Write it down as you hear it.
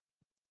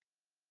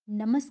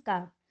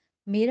नमस्कार,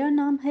 मेरा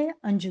नाम है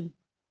अंजू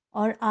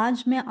और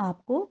आज मैं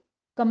आपको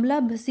कमला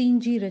भसीन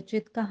जी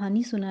रचित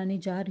कहानी सुनाने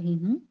जा रही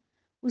हूँ।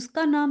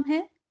 उसका नाम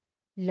है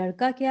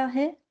लड़का क्या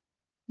है,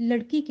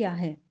 लड़की क्या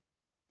है।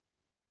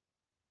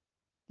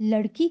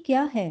 लड़की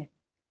क्या है,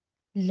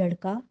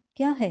 लड़का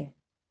क्या है।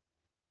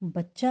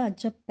 बच्चा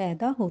जब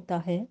पैदा होता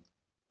है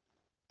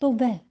तो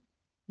वह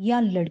या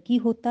लड़की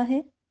होता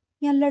है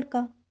या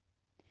लड़का।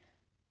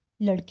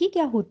 लड़की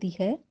क्या होती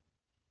है?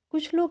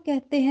 कुछ लोग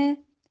कहते हैं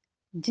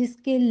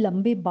जिसके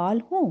लंबे बाल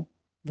हों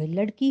वह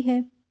लड़की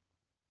है।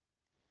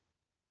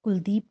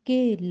 कुलदीप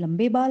के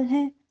लंबे बाल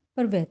हैं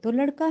पर वह तो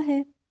लड़का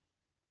है।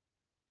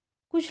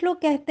 कुछ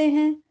लोग कहते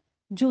हैं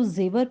जो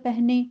जेवर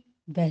पहने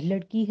वह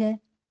लड़की है।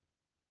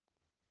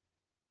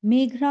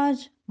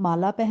 मेघराज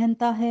माला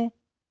पहनता है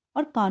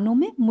और कानों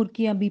में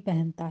मुर्कियां भी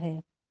पहनता है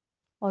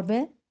और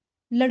वह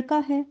लड़का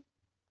है।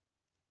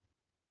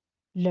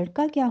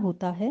 लड़का क्या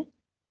होता है?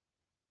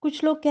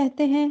 कुछ लोग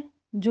कहते हैं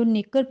जो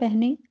नेकर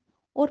पहने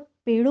और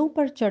पेड़ों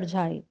पर चढ़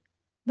जाए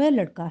वह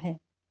लड़का है।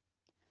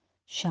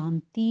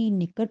 शांति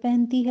निकर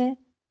पहनती है,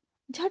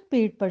 झट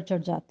पेड़ पर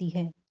चढ़ जाती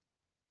है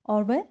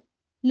और वह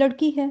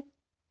लड़की है।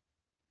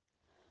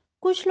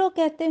 कुछ लोग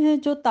कहते हैं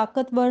जो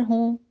ताकतवर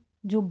हों,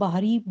 जो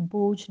बाहरी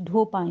बोझ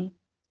ढो पाएं,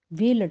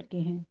 वे लड़के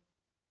हैं।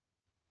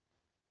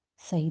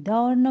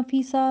 सईदा और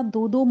नफीसा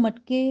दो दो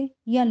मटके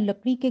या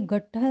लकड़ी के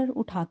गट्ठर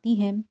उठाती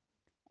हैं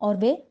और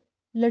वे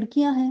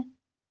लड़कियां हैं।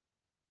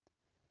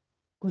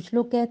 कुछ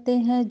लोग कहते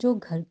हैं जो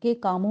घर के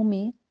कामों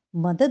में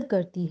मदद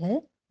करती है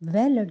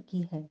वह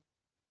लड़की है।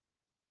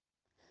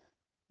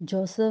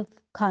 जोसेफ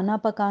खाना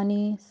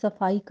पकाने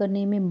सफाई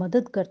करने में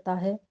मदद करता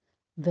है,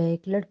 वह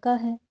एक लड़का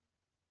है।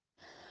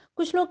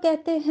 कुछ लोग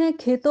कहते हैं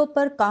खेतों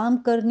पर काम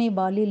करने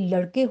वाले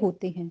लड़के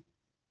होते हैं।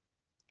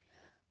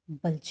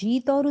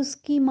 बलजीत और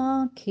उसकी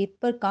माँ खेत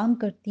पर काम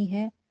करती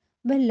हैं,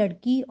 वह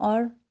लड़की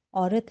और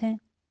औरत हैं।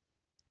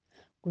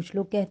 कुछ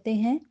लोग कहते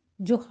हैं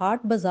जो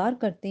हाट बाजार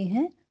करते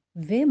हैं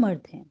वे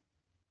मर्द हैं।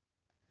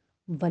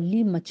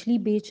 वल्ली मछली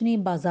बेचने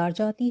बाजार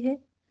जाती है,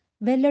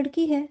 वह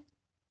लड़की है।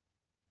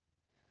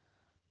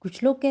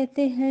 कुछ लोग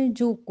कहते हैं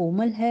जो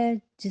कोमल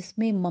है,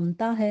 जिसमें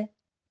ममता है,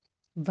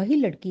 वही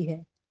लड़की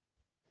है।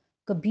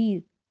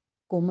 कबीर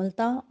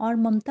कोमलता और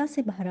ममता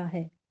से भरा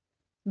है,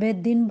 वह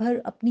दिन भर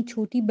अपनी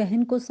छोटी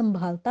बहन को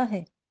संभालता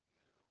है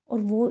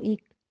और वो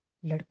एक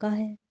लड़का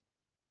है।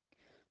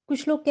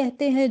 कुछ लोग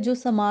कहते हैं जो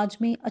समाज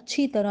में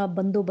अच्छी तरह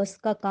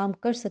बंदोबस्त का काम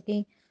कर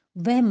सकें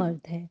वह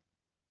मर्द है।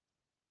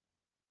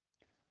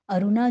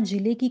 अरुणा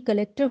जिले की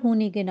कलेक्टर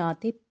होने के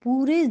नाते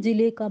पूरे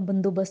जिले का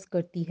बंदोबस्त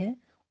करती है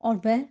और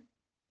वह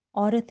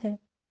औरत है।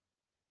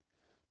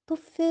 तो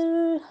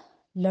फिर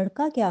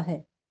लड़का क्या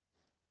है,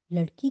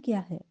 लड़की क्या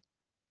है?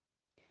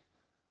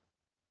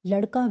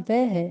 लड़का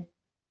वह है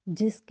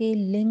जिसके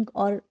लिंग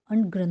और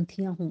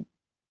अंडग्रंथियां हों।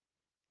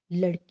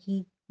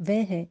 लड़की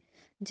वह है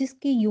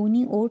जिसकी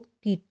योनि और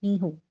किडनी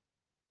हो।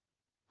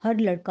 हर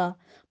लड़का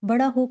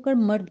बड़ा होकर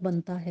मर्द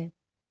बनता है।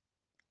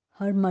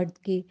 हर मर्द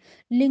के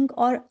लिंग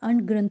और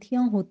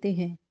अंडग्रंथियां होते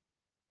हैं।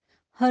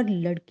 हर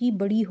लड़की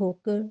बड़ी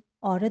होकर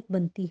औरत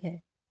बनती है।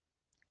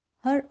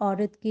 हर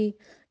औरत के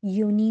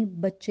योनि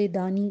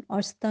बच्चेदानी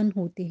और स्तन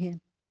होते हैं।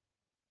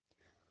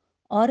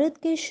 औरत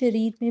के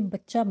शरीर में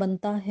बच्चा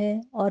बनता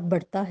है और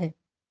बढ़ता है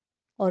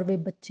और वे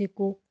बच्चे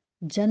को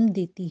जन्म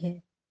देती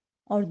है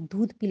और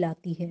दूध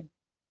पिलाती है।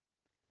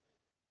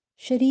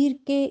 शरीर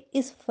के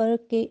इस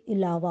फर्क के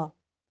अलावा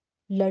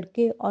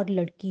लड़के और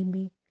लड़की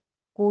में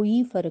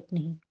कोई फर्क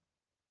नहीं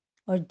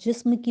और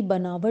जिस्म की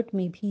बनावट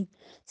में भी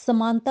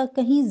समानता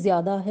कहीं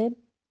ज्यादा है,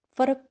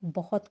 फर्क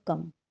बहुत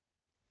कम।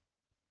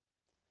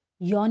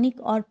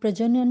 यौनिक और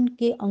प्रजनन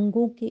के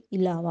अंगों के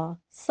अलावा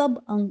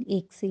सब अंग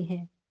एक से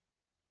हैं।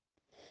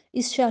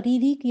 इस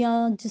शारीरिक या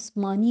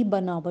जिस्मानी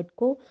बनावट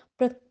को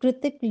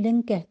प्राकृतिक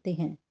लिंग कहते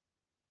हैं।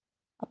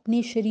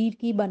 अपने शरीर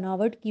की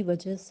बनावट की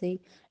वजह से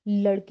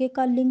लड़के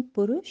का लिंग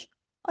पुरुष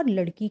और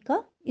लड़की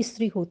का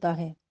स्त्री होता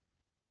है।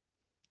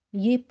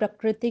 ये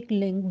प्राकृतिक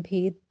लिंग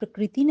भेद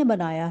प्रकृति ने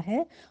बनाया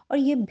है और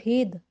ये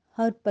भेद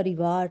हर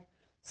परिवार,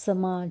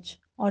 समाज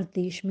और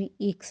देश में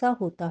एक सा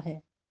होता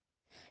है।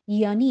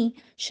 यानी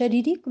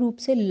शारीरिक रूप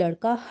से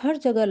लड़का हर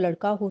जगह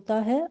लड़का होता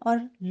है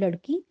और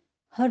लड़की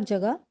हर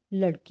जगह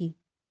लड़की।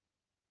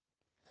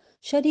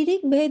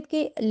 शारीरिक भेद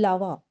के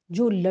अलावा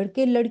जो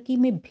लड़के लड़की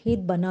में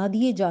भेद बना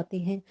दिए जाते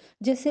हैं,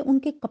 जैसे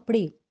उनके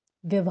कपड़े,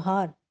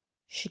 व्यवहार,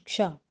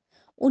 शिक्षा,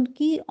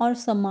 उनकी और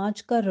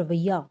समाज का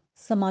रवैया,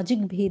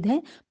 सामाजिक भेद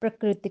हैं,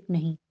 प्राकृतिक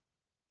नहीं।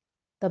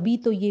 तभी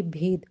तो ये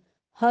भेद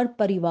हर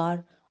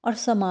परिवार और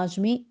समाज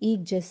में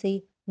एक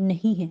जैसे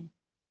नहीं हैं।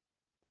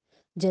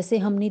 जैसे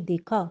हमने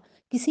देखा,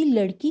 किसी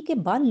लड़की के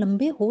बाल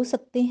लंबे हो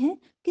सकते हैं,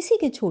 किसी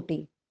के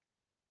छोटे।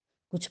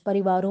 कुछ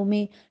परिवारों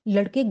में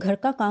लड़के घर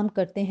का काम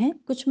करते हैं,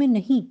 कुछ में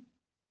नहीं।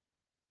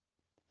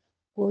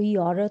 कोई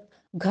औरत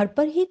घर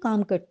पर ही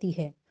काम करती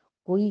है,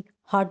 कोई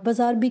हाट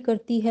बाजार भी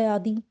करती है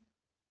आदि।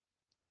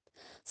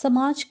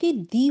 समाज की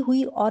दी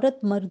हुई औरत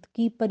मर्द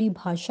की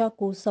परिभाषा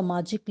को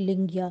सामाजिक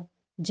लिंग या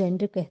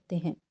जेंडर कहते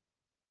हैं।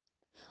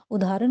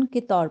 उदाहरण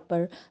के तौर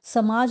पर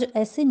समाज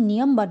ऐसे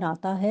नियम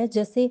बनाता है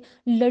जैसे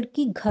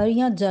लड़की घर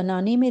या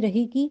जनाने में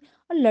रहेगी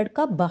और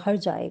लड़का बाहर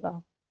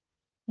जाएगा,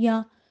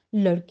 या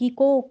लड़की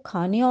को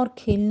खाने और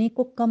खेलने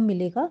को कम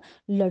मिलेगा,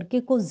 लड़के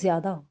को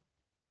ज्यादा।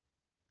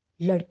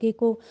 लड़के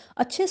को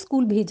अच्छे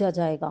स्कूल भेजा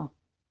जाएगा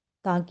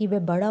ताकि वह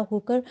बड़ा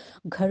होकर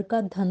घर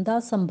का धंधा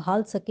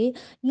संभाल सके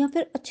या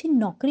फिर अच्छी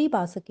नौकरी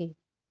पा सके।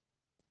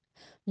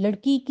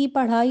 लड़की की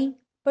पढ़ाई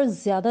पर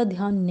ज्यादा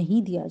ध्यान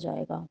नहीं दिया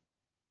जाएगा।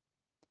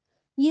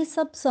 ये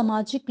सब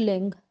सामाजिक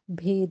लिंग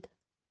भेद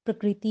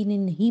प्रकृति ने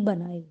नहीं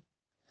बनाए।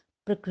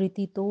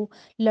 प्रकृति तो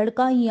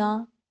लड़का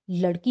या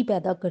लड़की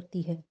पैदा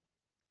करती है,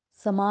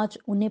 समाज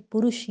उन्हें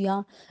पुरुष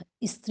या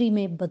स्त्री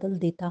में बदल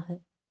देता है।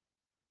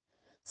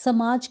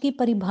 समाज की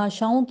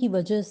परिभाषाओं की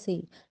वजह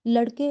से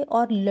लड़के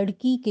और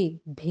लड़की के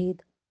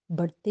भेद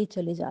बढ़ते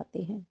चले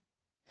जाते हैं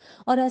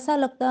और ऐसा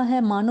लगता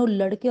है मानो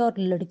लड़के और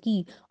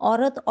लड़की,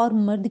 औरत और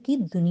मर्द की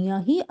दुनिया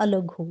ही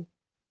अलग हो।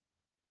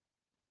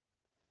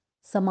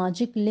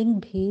 सामाजिक लिंग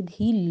भेद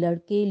ही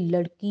लड़के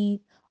लड़की,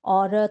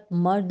 औरत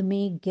मर्द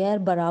में गैर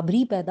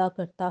बराबरी पैदा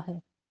करता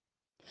है।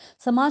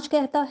 समाज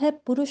कहता है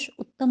पुरुष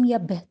उत्तम या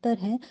बेहतर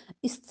है,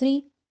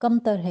 स्त्री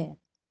कमतर है।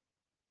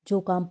 जो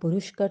काम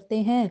पुरुष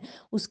करते हैं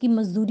उसकी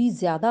मजदूरी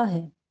ज्यादा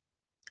है,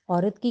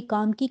 औरत की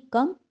काम की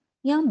कम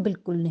या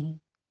बिल्कुल नहीं।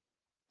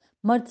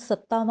 मर्द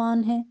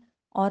सत्तावान है,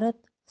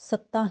 औरत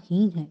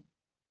सत्ताहीन है।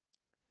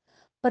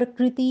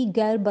 प्रकृति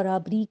गैर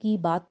बराबरी की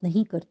बात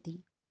नहीं करती,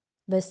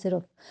 वह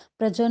सिर्फ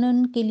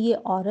प्रजनन के लिए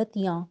औरत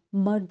या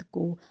मर्द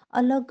को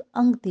अलग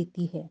अंग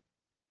देती है,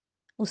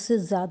 उससे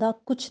ज्यादा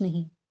कुछ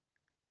नहीं।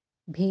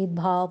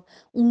 भेदभाव,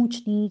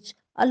 ऊंच नीच,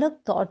 अलग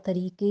तौर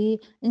तरीके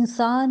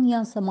इंसान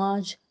या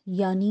समाज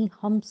यानी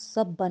हम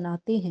सब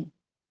बनाते हैं।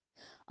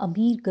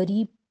 अमीर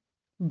गरीब,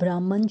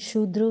 ब्राह्मण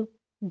शूद्र,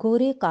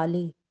 गोरे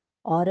काले,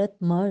 औरत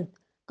मर्द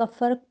का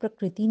फर्क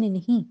प्रकृति ने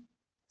नहीं,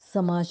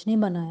 समाज ने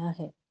बनाया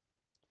है।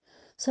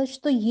 सच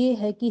तो ये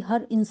है कि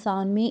हर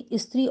इंसान में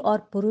स्त्री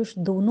और पुरुष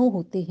दोनों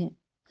होते हैं,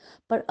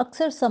 पर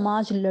अक्सर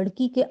समाज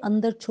लड़की के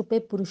अंदर छुपे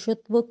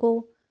पुरुषत्व को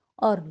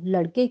और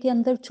लड़के के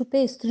अंदर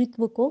छुपे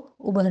स्त्रीत्व को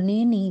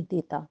उभरने नहीं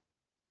देता।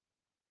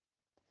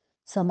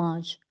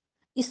 समाज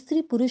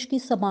स्त्री पुरुष की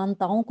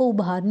समानताओं को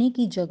उभारने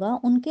की जगह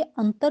उनके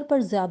अंतर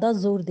पर ज्यादा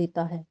जोर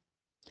देता है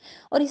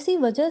और इसी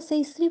वजह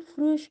से स्त्री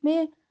पुरुष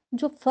में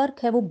जो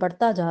फर्क है वो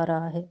बढ़ता जा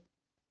रहा है।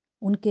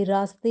 उनके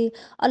रास्ते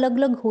अलग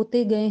अलग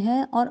होते गए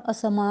हैं और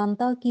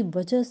असमानता की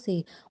वजह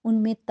से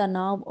उनमें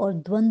तनाव और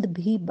द्वंद्व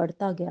भी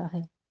बढ़ता गया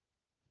है।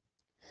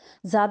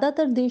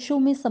 ज्यादातर देशों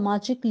में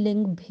सामाजिक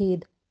लिंग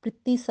भेद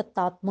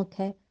प्रतिसत्तात्मक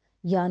है,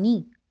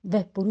 यानी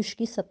वह पुरुष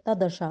की सत्ता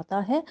दर्शाता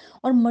है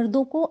और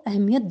मर्दों को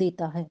अहमियत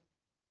देता है।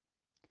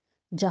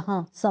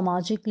 जहां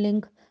सामाजिक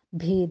लिंग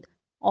भेद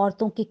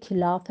औरतों के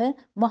खिलाफ है,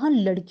 वहां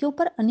लड़कियों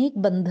पर अनेक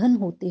बंधन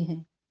होते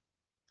हैं,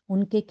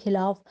 उनके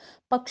खिलाफ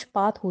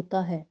पक्षपात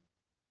होता है,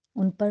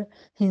 उन पर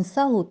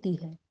हिंसा होती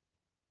है।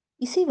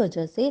 इसी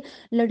वजह से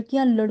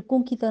लड़कियां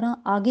लड़कों की तरह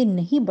आगे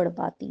नहीं बढ़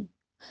पाती,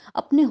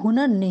 अपने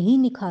हुनर नहीं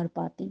निखार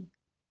पाती।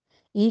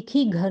 एक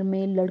ही घर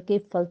में लड़के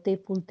फलते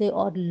फूलते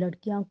और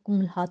लड़कियां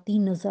कुम्हलाती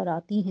नजर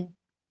आती हैं।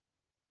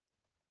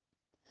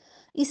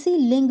 इसी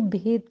लिंग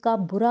भेद का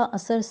बुरा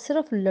असर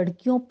सिर्फ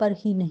लड़कियों पर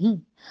ही नहीं,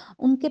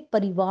 उनके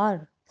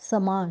परिवार,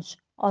 समाज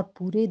और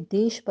पूरे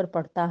देश पर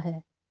पड़ता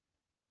है।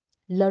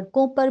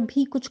 लड़कों पर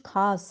भी कुछ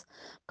खास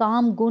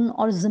काम, गुण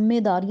और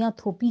जिम्मेदारियां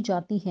थोपी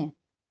जाती हैं।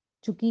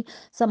 चूंकि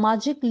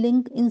सामाजिक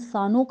लिंग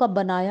इंसानों का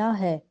बनाया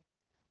है,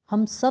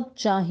 हम सब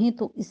चाहें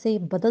तो इसे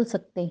बदल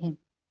सकते हैं।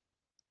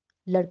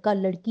 लड़का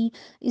लड़की,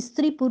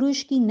 स्त्री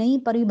पुरुष की नई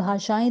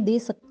परिभाषाएं दे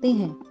सकते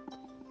हैं।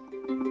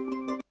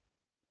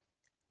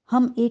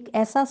 हम एक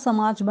ऐसा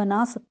समाज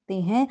बना सकते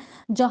हैं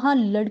जहां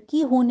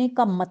लड़की होने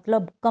का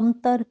मतलब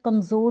कमतर,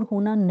 कमजोर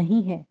होना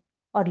नहीं है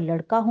और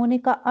लड़का होने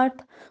का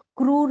अर्थ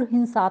क्रूर,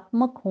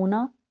 हिंसात्मक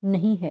होना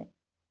नहीं है।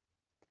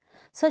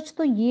 सच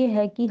तो ये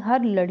है कि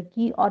हर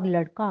लड़की और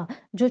लड़का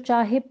जो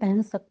चाहे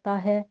पहन सकता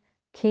है,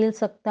 खेल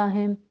सकता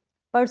है,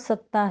 पढ़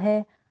सकता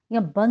है या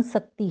बन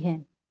सकती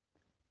है।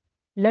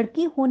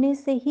 लड़की होने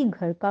से ही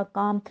घर का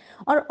काम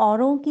और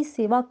औरों की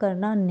सेवा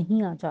करना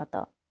नहीं आ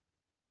जाता।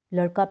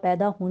 लड़का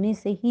पैदा होने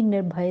से ही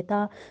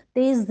निर्भयता,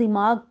 तेज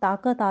दिमाग,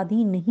 ताकत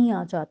आदि नहीं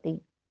आ जाते।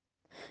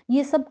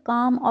 ये सब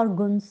काम और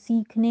गुण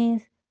सीखने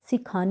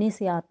सिखाने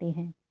से आते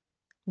हैं।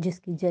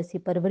 जिसकी जैसी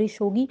परवरिश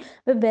होगी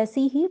वह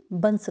वैसी ही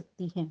बन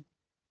सकती है।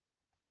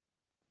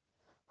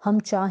 हम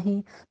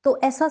चाहें तो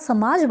ऐसा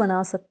समाज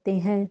बना सकते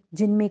हैं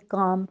जिनमें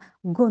काम,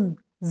 गुण,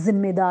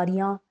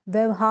 जिम्मेदारियां,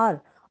 व्यवहार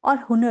और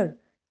हुनर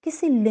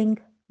किसी लिंग,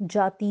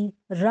 जाति,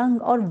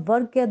 रंग और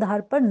वर्ग के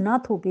आधार पर ना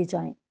थोपे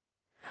जाएं।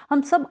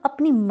 हम सब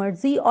अपनी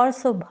मर्जी और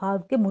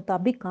स्वभाव के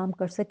मुताबिक काम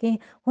कर सकें,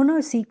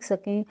 हुनर सीख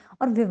सकें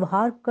और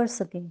व्यवहार कर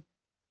सकें।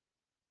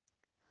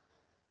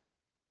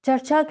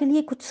 चर्चा के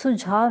लिए कुछ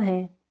सुझाव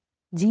हैं।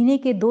 जीने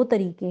के दो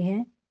तरीके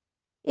हैं।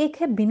 एक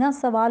है बिना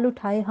सवाल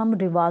उठाए हम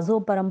रिवाजों,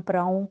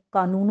 परंपराओं,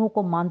 कानूनों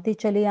को मानते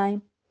चले आएं,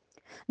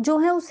 जो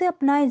है उसे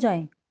अपनाए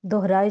जाएं,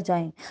 दोहराए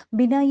जाएं,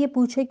 बिना ये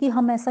पूछे कि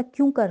हम ऐसा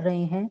क्यों कर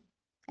रहे हैं।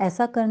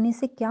 ऐसा करने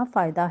से क्या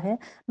फ़ायदा है,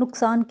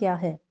 नुकसान क्या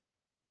है?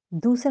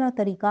 दूसरा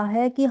तरीका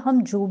है कि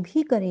हम जो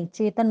भी करें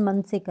चेतन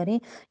मन से करें,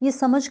 ये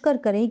समझकर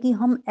करें कि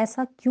हम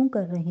ऐसा क्यों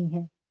कर रहे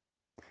हैं।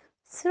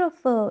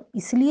 सिर्फ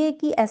इसलिए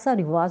कि ऐसा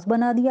रिवाज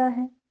बना दिया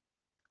है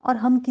और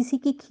हम किसी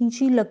की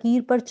खींची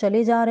लकीर पर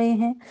चले जा रहे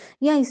हैं,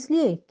 या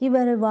इसलिए कि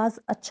वह रिवाज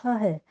अच्छा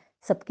है,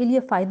 सबके लिए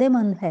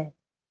फायदेमंद है।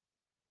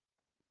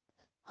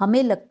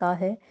 हमें लगता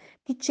है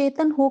कि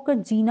चेतन होकर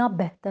जीना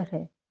बेहतर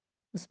है,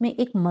 उसमें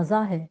एक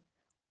मजा है,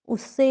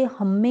 उससे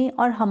हमें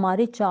और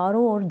हमारे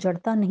चारों ओर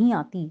जड़ता नहीं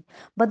आती।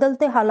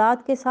 बदलते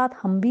हालात के साथ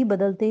हम भी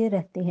बदलते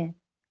रहते हैं।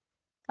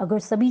 अगर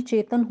सभी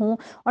चेतन हों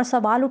और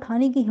सवाल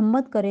उठाने की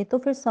हिम्मत करें तो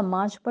फिर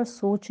समाज पर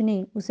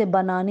सोचने, उसे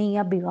बनाने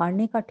या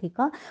बिगाड़ने का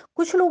ठेका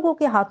कुछ लोगों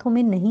के हाथों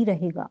में नहीं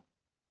रहेगा।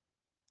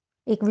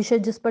 एक विषय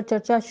जिस पर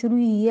चर्चा शुरू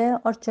हुई है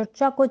और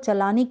चर्चा को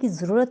चलाने की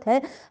जरूरत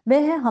है,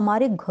 वह है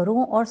हमारे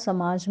घरों और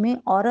समाज में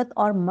औरत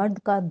और मर्द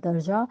का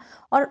दर्जा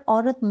और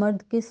औरत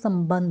मर्द के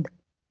संबंध।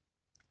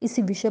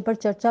 इसी विषय पर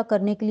चर्चा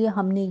करने के लिए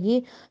हमने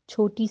ये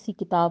छोटी सी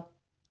किताब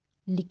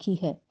लिखी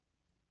है।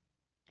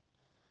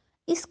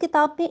 इस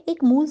किताब में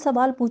एक मूल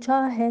सवाल पूछा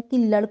है कि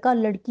लड़का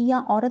लड़की या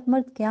औरत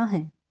मर्द क्या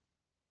हैं?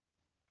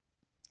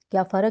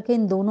 क्या फर्क है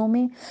इन दोनों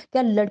में?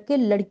 क्या लड़के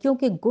लड़कियों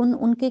के गुण,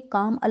 उनके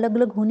काम अलग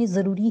अलग होने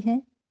जरूरी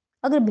हैं?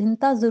 अगर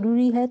भिन्नता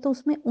जरूरी है तो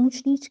उसमें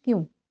ऊंच नीच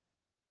क्यों?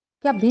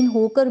 क्या भिन्न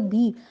होकर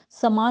भी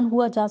समान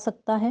हुआ जा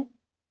सकता है?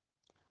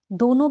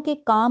 दोनों के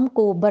काम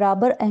को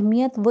बराबर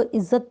अहमियत व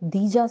इज्जत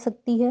दी जा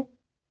सकती है?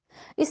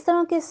 इस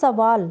तरह के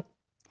सवाल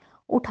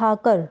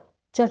उठाकर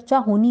चर्चा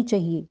होनी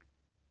चाहिए।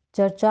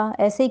 चर्चा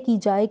ऐसे की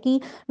जाए कि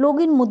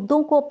लोग इन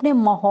मुद्दों को अपने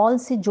माहौल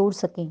से जोड़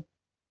सकें।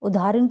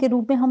 उदाहरण के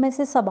रूप में हम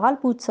ऐसे सवाल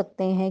पूछ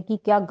सकते हैं कि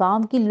क्या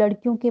गांव की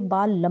लड़कियों के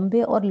बाल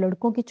लंबे और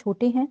लड़कों के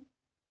छोटे हैं?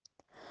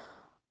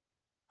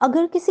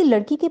 अगर किसी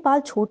लड़की के बाल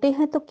छोटे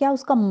हैं तो क्या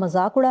उसका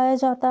मजाक उड़ाया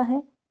जाता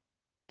है?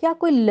 क्या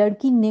कोई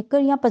लड़की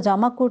नेकर या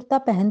पजामा कुर्ता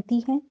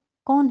पहनती है?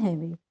 कौन है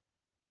वे?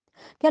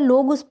 क्या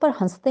लोग उस पर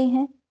हंसते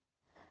हैं?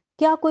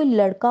 क्या कोई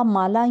लड़का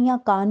माला या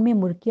कान में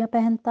मुर्कियां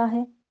पहनता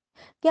है?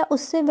 क्या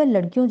उससे वह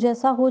लड़कियों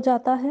जैसा हो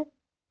जाता है?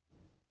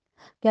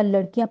 क्या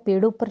लड़कियां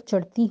पेड़ों पर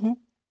चढ़ती हैं?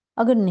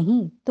 अगर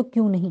नहीं तो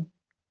क्यों नहीं?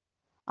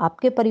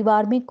 आपके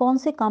परिवार में कौन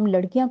से काम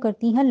लड़कियां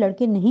करती हैं,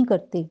 लड़के नहीं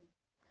करते?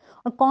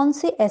 और कौन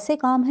से ऐसे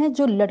काम हैं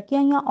जो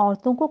लड़कियां या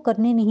औरतों को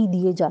करने नहीं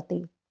दिए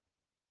जाते?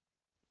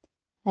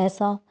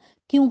 ऐसा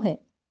क्यों है?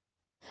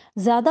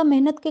 ज्यादा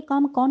मेहनत के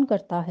काम कौन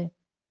करता है?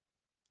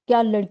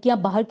 क्या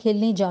लड़कियां बाहर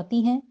खेलने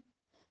जाती हैं?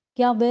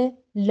 क्या वे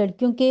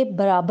लड़कियों के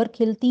बराबर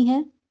खेलती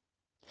हैं?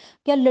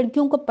 क्या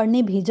लड़कियों को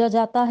पढ़ने भेजा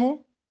जाता है?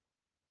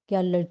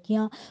 क्या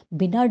लड़कियां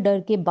बिना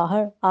डर के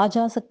बाहर आ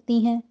जा सकती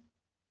हैं?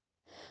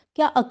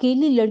 क्या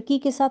अकेली लड़की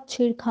के साथ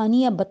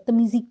छेड़खानी या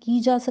बदतमीजी की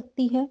जा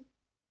सकती है?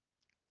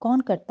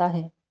 कौन करता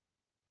है?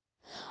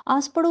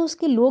 आस पड़ोस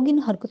के लोग इन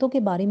हरकतों के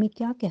बारे में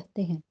क्या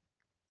कहते हैं?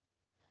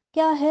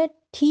 क्या है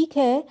ठीक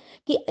है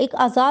कि एक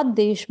आजाद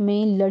देश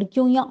में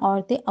लड़कियों या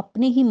औरतें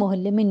अपने ही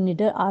मोहल्ले में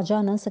निडर आ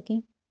जा ना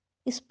सकें?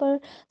 इस पर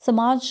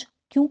समाज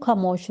क्यों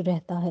खामोश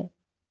रहता है?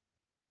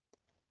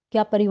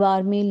 क्या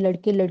परिवार में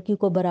लड़के लड़की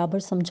को बराबर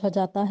समझा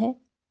जाता है?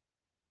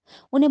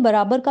 उन्हें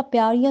बराबर का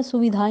प्यार या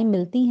सुविधाएं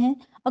मिलती हैं?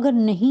 अगर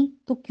नहीं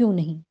तो क्यों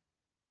नहीं?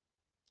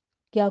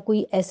 क्या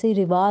कोई ऐसे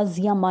रिवाज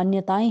या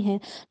मान्यताएं हैं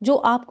जो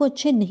आपको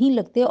अच्छे नहीं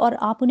लगते और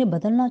आप उन्हें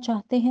बदलना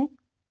चाहते हैं?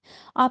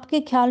 आपके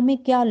ख्याल में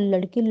क्या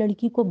लड़के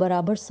लड़की को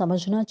बराबर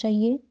समझना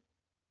चाहिए?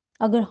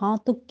 अगर हाँ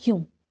तो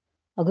क्यों?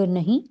 अगर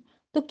नहीं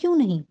तो क्यों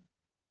नहीं?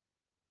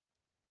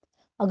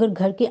 अगर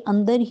घर के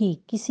अंदर ही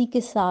किसी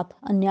के साथ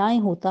अन्याय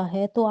होता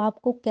है तो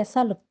आपको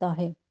कैसा लगता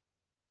है?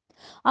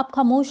 आप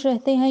खामोश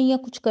रहते हैं या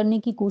कुछ करने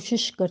की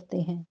कोशिश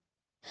करते हैं?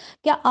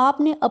 क्या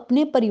आपने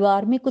अपने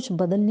परिवार में कुछ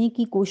बदलने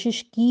की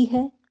कोशिश की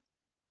है?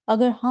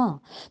 अगर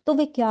हाँ, तो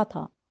वे क्या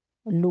था?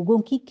 लोगों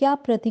की क्या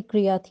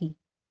प्रतिक्रिया थी?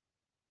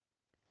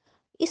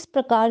 इस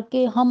प्रकार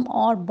के हम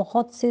और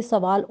बहुत से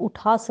सवाल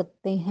उठा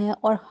सकते हैं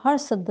और हर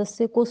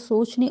सदस्य को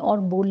सोचने और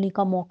बोलने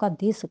का मौका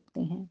दे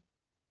सकते हैं।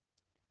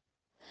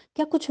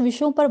 क्या कुछ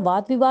विषयों पर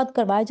वाद विवाद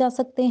करवाए जा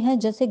सकते हैं,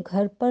 जैसे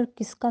घर पर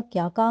किसका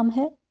क्या काम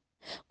है,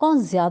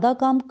 कौन ज्यादा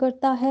काम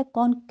करता है,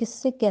 कौन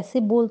किससे कैसे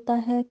बोलता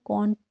है,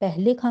 कौन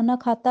पहले खाना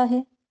खाता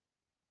है,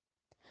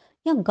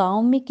 या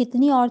गांव में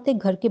कितनी औरतें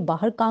घर के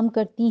बाहर काम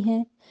करती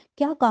हैं,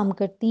 क्या काम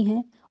करती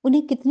हैं,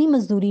 उन्हें कितनी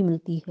मजदूरी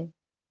मिलती है।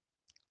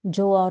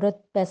 जो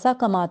औरत पैसा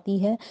कमाती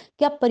है,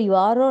 क्या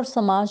परिवार और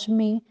समाज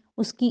में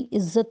उसकी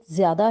इज्जत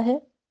ज्यादा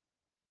है?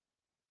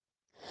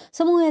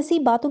 समूह ऐसी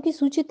बातों की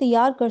सूची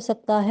तैयार कर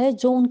सकता है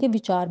जो उनके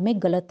विचार में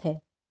गलत है।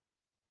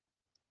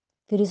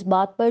 फिर इस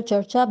बात पर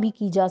चर्चा भी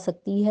की जा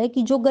सकती है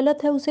कि जो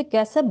गलत है उसे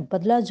कैसे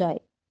बदला जाए।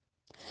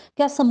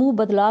 क्या समूह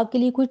बदलाव के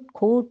लिए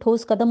कोई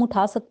ठोस कदम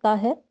उठा सकता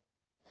है?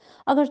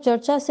 अगर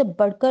चर्चा से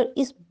बढ़कर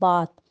इस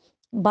बात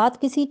बात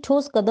किसी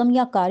ठोस कदम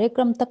या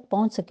कार्यक्रम तक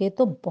पहुंच सके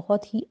तो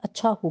बहुत ही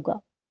अच्छा होगा।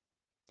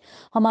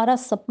 हमारा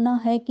सपना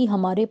है कि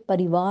हमारे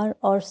परिवार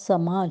और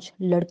समाज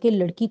लड़के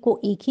लड़की को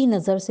एक ही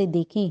नज़र से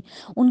देखें,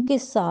 उनके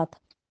साथ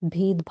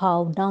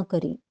भेदभाव ना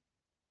करें।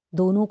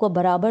 दोनों को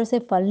बराबर से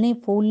फलने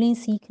फूलने,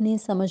 सीखने,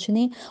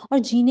 समझने और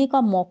जीने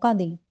का मौका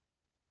दें।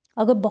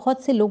 अगर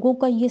बहुत से लोगों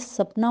का ये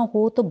सपना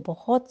हो तो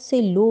बहुत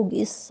से लोग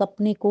इस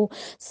सपने को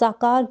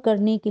साकार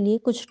करने के लिए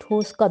कुछ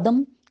ठोस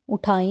कदम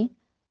उठाएं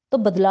तो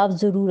बदलाव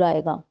ज़रूर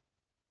आएगा।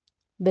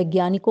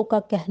 वैज्ञानिकों का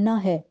कहना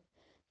है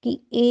कि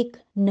एक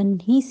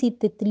नन्ही सी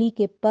तितली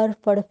के पर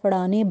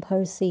फड़फड़ाने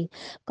भर से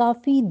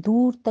काफ़ी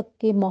दूर तक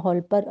के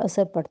माहौल पर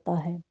असर पड़ता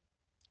है।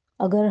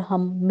 अगर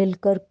हम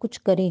मिलकर कुछ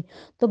करें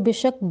तो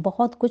बेशक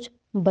बहुत कुछ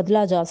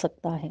बदला जा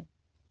सकता है।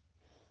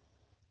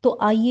 तो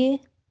आइए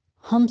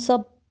हम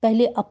सब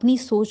पहले अपनी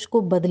सोच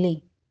को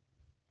बदलें,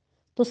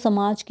 तो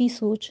समाज की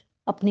सोच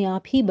अपने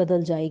आप ही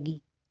बदल जाएगी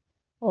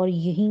और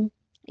यही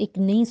एक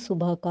नई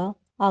सुबह का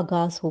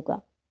आगाज़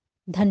होगा।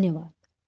 धन्यवाद।